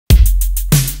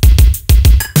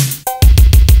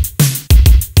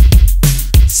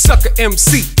an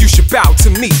MC, you should bow to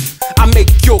me. I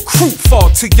make your crew fall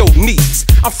to your knees.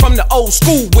 I'm from the old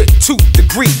school with 2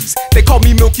 degrees. They call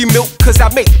me Milky Milk cause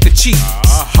I make the cheese.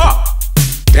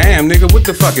 Damn, nigga, what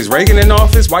the fuck? Is Reagan in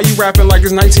office? Why you rapping like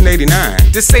it's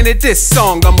 1989? This ain't a diss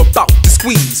song I'm about to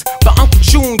squeeze, but Uncle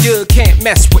Junior can't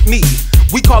mess with me.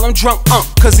 We call him Drunk Unc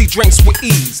cause he drinks with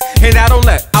ease, and I don't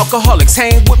let alcoholics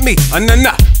hang with me.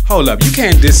 Nah. Hold up, you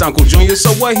can't diss Uncle Junior,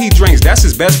 so what he drinks? That's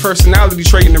his best personality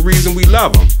trait and the reason we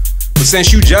love him. But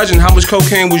since you judging, how much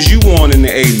cocaine was you on in the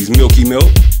 80s, Milky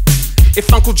Milk?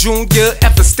 If Uncle Junior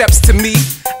ever steps to me,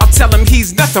 I'll tell him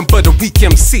he's nothing but a weak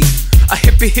MC. A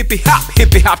hippie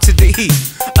hop to the heat.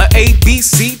 A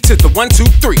ABC to the 1, 2,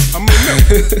 3. I'm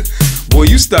a Boy,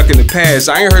 you stuck in the past.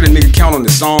 I ain't heard a nigga count on the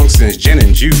song since Gin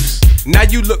and Juice. Now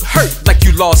you look hurt like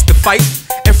you lost the fight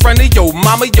in front of your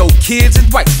mama, your kids,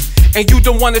 and wife. And you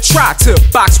don't wanna try to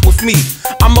box with me.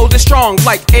 I'm old and strong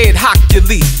like Ed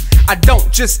Hockley. I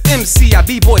don't just MC, I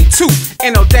b-boy too.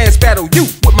 And I'll dance battle you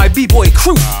with my b-boy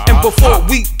crew. And before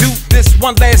we do this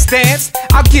one last dance,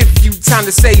 I'll give you time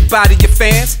to say bye to your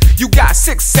fans. You got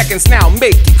 6 seconds now,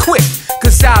 make it quick,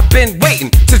 cause I've been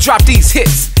waiting to drop these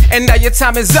hits. And now your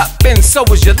time is up and so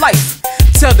is your life.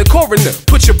 Tell the coroner,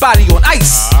 put your body on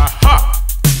ice.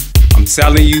 I'm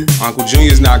telling you, Uncle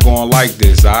Junior's not going like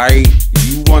this, alright?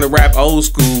 You wanna rap old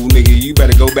school, nigga, you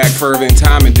better go back further in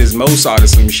time and diss Mozart or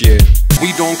some shit.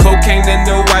 We doing cocaine in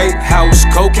the White House,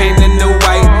 cocaine in the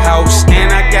White House. And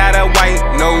I got a white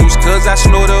nose, cause I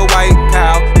snort a white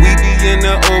cow. We be in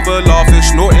the Oval Office,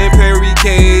 snorting Perry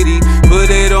Katie. Put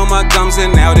it on my gums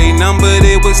and now they numbered,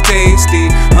 it was tasty.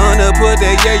 Put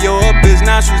that yayo up his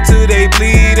nostrils till they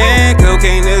bleeding.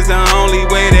 Cocaine is the only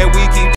way that we keep